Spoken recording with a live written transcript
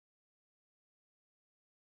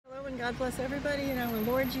Hello and God bless everybody in our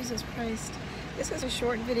Lord Jesus Christ. This is a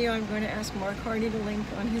short video I'm going to ask Mark Hardy to link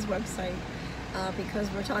on his website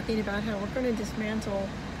because we're talking about how we're going to dismantle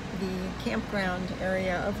the campground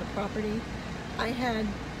area of the property. I had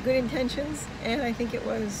good intentions, and I think it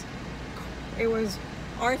was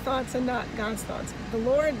our thoughts and not God's thoughts. The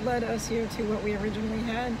Lord led us here to what we originally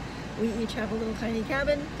had. We each have a little tiny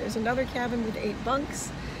cabin. There's another cabin with 8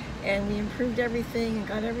 bunks. And we improved everything and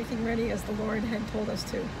got everything ready as the Lord had told us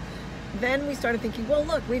to. Then we started thinking, well,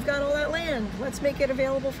 look, we've got all that land. Let's make it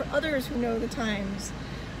available for others who know the times.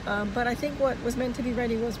 But I think what was meant to be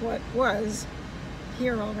ready was what was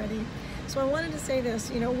here already. So I wanted to say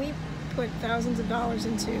this, we put thousands of dollars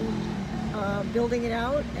into building it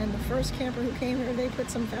out, and the first camper who came here, they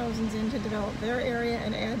put some thousands in to develop their area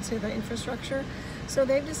and add to the infrastructure. So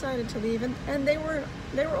they've decided to leave, and they were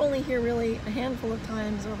only here really a handful of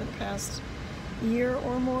times over the past year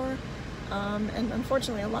or more, and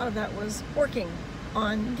unfortunately a lot of that was working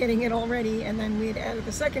on getting it all ready, and then we had added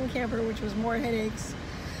the second camper, which was more headaches.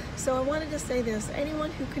 So I wanted to say this: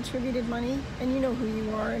 anyone who contributed money, and you know who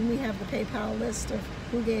you are, and we have the PayPal list of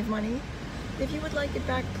who gave money, if you would like it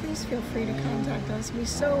back, please feel free to contact us. We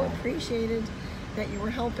so appreciated that you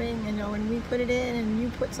were helping, and we put it in and you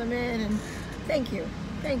put some in, and thank you.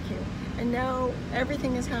 And now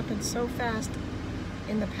everything has happened so fast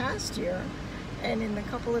in the past year, and in the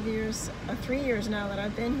couple of years, 3 years now that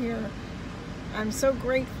I've been here. I'm so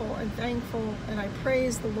grateful and thankful, and I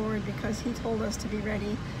praise the Lord because He told us to be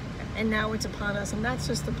ready, and now it's upon us, and that's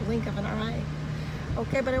just the blink of an eye.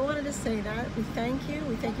 Okay, but I wanted to say that we thank you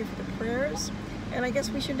for the prayers, and I guess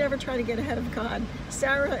we should never try to get ahead of God.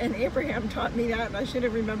 Sarah and Abraham taught me that, and I should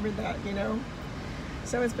have remembered that,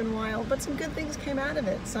 So it's been wild, but some good things came out of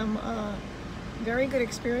it. Some very good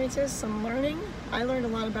experiences, some learning. I learned a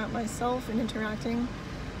lot about myself and interacting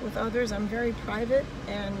with others. I'm very private,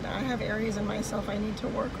 and I have areas in myself I need to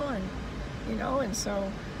work on, and so,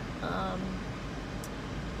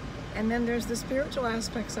 and then there's the spiritual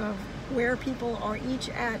aspects of where people are each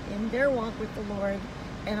at in their walk with the Lord,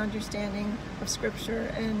 and understanding of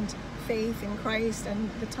Scripture and faith in Christ and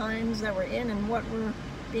the times that we're in and what we're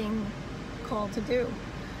being called to do.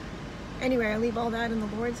 Anyway, I leave all that in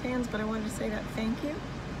the Lord's hands, but I wanted to say that thank you.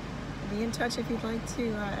 Be in touch if you'd like to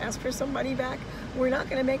ask for some money back. We're not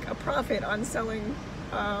going to make a profit on selling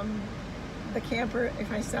the camper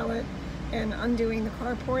if I sell it and undoing the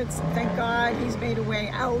carports. Thank God He's made a way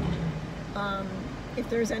out. If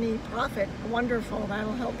there's any profit, wonderful,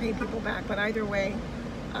 that'll help pay people back. But either way,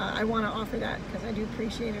 I want to offer that because I do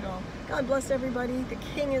appreciate it all. God bless everybody. The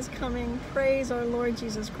King is coming. Praise our Lord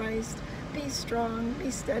Jesus Christ. Be strong, be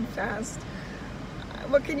steadfast.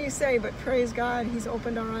 What can you say but praise God? He's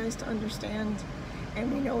opened our eyes to understand,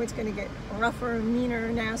 and we know it's going to get rougher, meaner,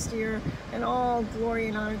 nastier, and all glory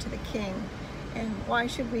and honor to the King. And why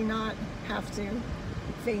should we not have to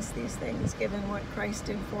face these things given what Christ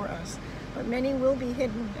did for us? But many will be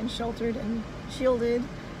hidden and sheltered and shielded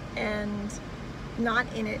and not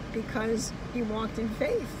in it because you walked in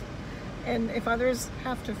faith. And if others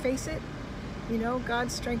have to face it, God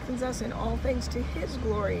strengthens us in all things to His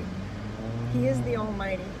glory. He is the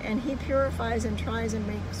Almighty, and He purifies and tries and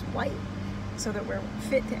makes white so that we're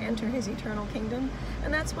fit to enter His eternal kingdom.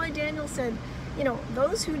 And that's why Daniel said,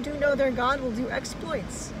 those who do know their God will do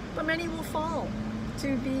exploits, but many will fall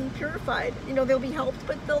to be purified. They'll be helped,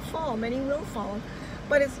 but they'll fall. Many will fall.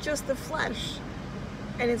 But it's just the flesh.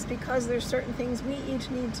 And it's because there's certain things we each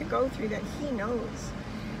need to go through that He knows.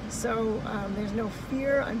 So there's no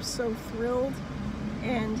fear. I'm so thrilled.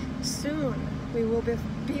 And soon we will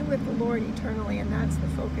be with the Lord eternally, and that's the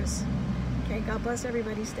focus. Okay, God bless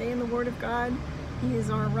everybody. Stay in the Word of God. He is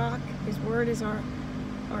our rock. His Word is our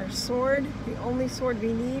sword. The only sword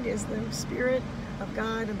we need is the Spirit of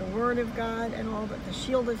God and the Word of God, and all but the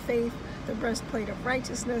shield of faith, the breastplate of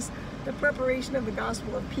righteousness, the preparation of the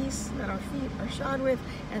gospel of peace that our feet are shod with,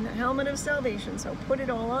 and the helmet of salvation. So put it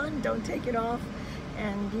all on, don't take it off,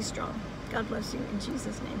 and be strong. God bless you in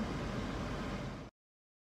Jesus' name.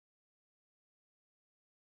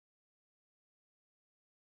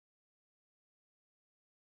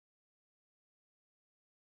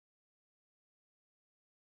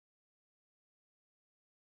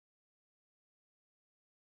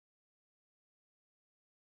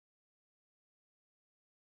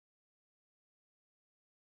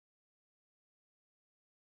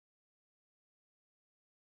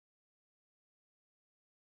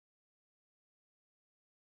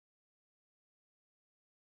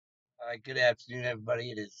 Good afternoon,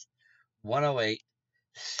 everybody. It is 108,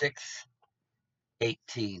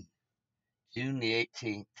 6/18, June the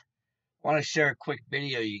 18th. I want to share a quick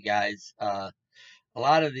video, you guys. a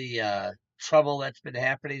lot of the trouble that's been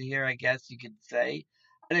happening here, I guess you could say.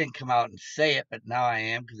 I didn't come out and say it, but now I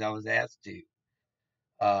am because I was asked to.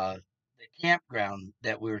 The campground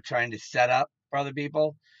that we were trying to set up for other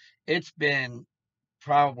people, it's been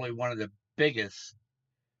probably one of the biggest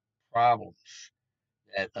problems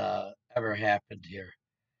that ever happened here.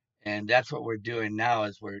 And that's what we're doing now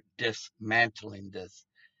is we're dismantling this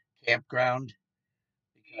campground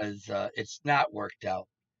because it's not worked out.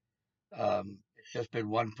 It's just been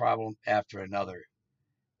one problem after another.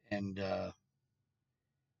 And a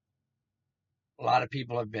lot of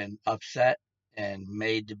people have been upset and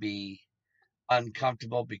made to be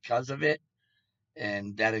uncomfortable because of it.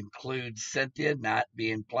 And that includes Cynthia not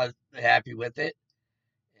being happy with it.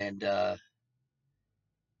 And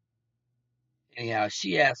anyhow,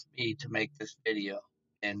 she asked me to make this video,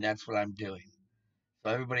 and that's what I'm doing.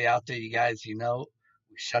 So everybody out there, you guys, we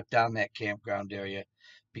shut down that campground area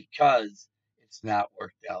because it's not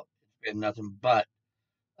worked out. It's been nothing but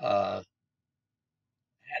uh,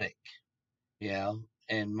 headache, you know.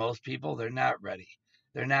 And most people, they're not ready.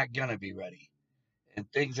 They're not gonna be ready, and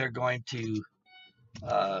things are going to,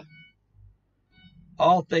 uh,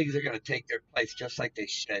 all things are gonna take their place just like they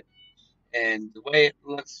should. And the way it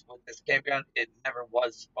looks with this campground, it never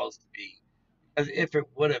was supposed to be. Because if it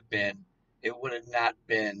would have been, it would have not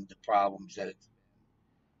been the problems that it's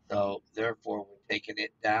been. So therefore, we're taking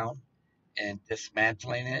it down and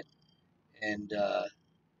dismantling it, and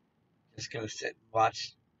just gonna sit and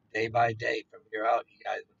watch day by day from here out, you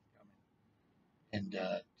guys, what's coming,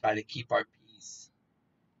 and try to keep our peace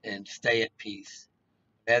and stay at peace.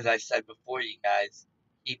 As I said before, you guys,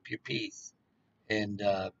 keep your peace and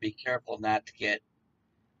be careful not to get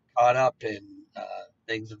caught up in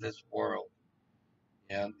things of this world.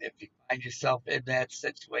 If you find yourself in that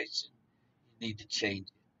situation, you need to change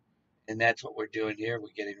it. And that's what we're doing here. We're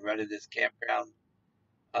getting rid of this campground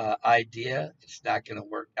idea. It's not going to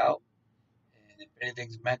work out. And if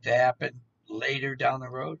anything's meant to happen later down the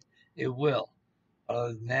road, it will.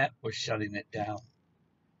 Other than that, we're shutting it down.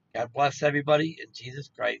 God bless everybody in Jesus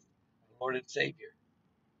Christ, Lord and Savior.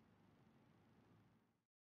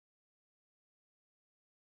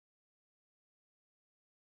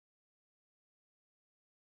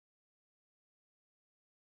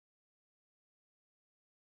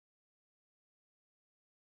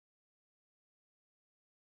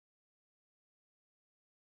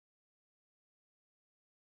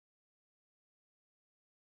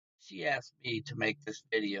 She asked me to make this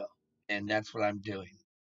video, and that's what I'm doing.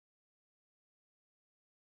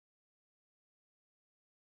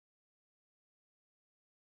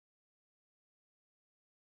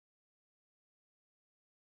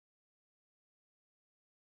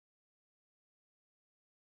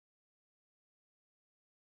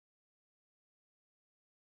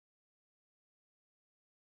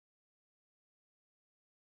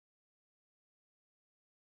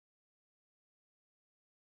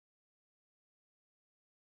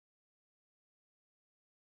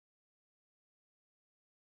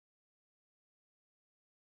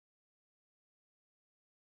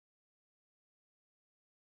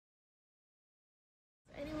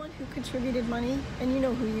 Anyone who contributed money, and you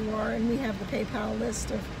know who you are, and we have the PayPal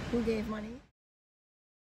list of who gave money.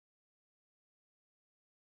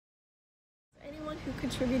 Anyone who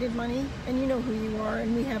contributed money, and you know who you are,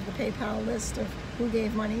 and we have the PayPal list of who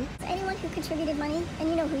gave money. Anyone who contributed money, and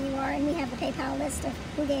you know who you are, and we have the PayPal list of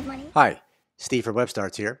who gave money. Hi, Steve from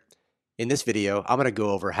WebStarts here. In this video, I'm going to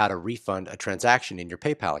go over how to refund a transaction in your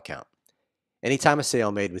PayPal account. Anytime a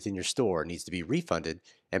sale made within your store needs to be refunded,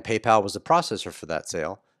 and PayPal was the processor for that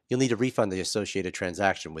sale, you'll need to refund the associated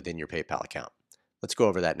transaction within your PayPal account. Let's go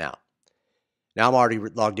over that now. Now I'm already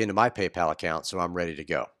logged into my PayPal account, so I'm ready to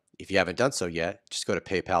go. If you haven't done so yet, just go to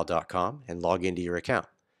paypal.com and log into your account.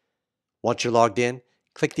 Once you're logged in,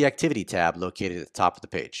 click the Activity tab located at the top of the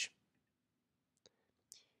page.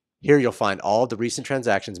 Here you'll find all of the recent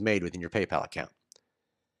transactions made within your PayPal account.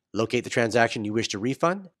 Locate the transaction you wish to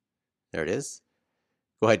refund. There it is.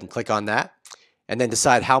 Go ahead and click on that, and then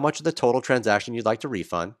decide how much of the total transaction you'd like to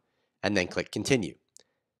refund, and then click Continue.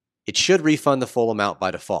 It should refund the full amount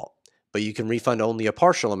by default, but you can refund only a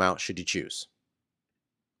partial amount should you choose.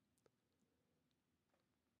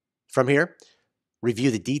 From here,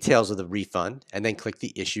 review the details of the refund, and then click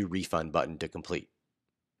the Issue Refund button to complete.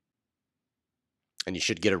 And you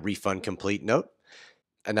should get a refund complete note,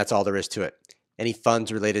 and that's all there is to it. Any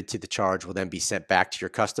funds related to the charge will then be sent back to your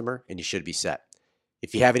customer, and you should be set.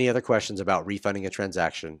 If you have any other questions about refunding a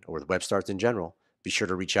transaction or with WebStarts in general, be sure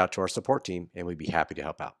to reach out to our support team, and we'd be happy to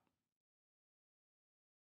help out.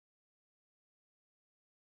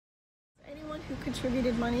 Anyone who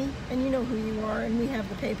contributed money, and you know who you are, and we have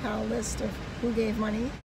the PayPal list of who gave money.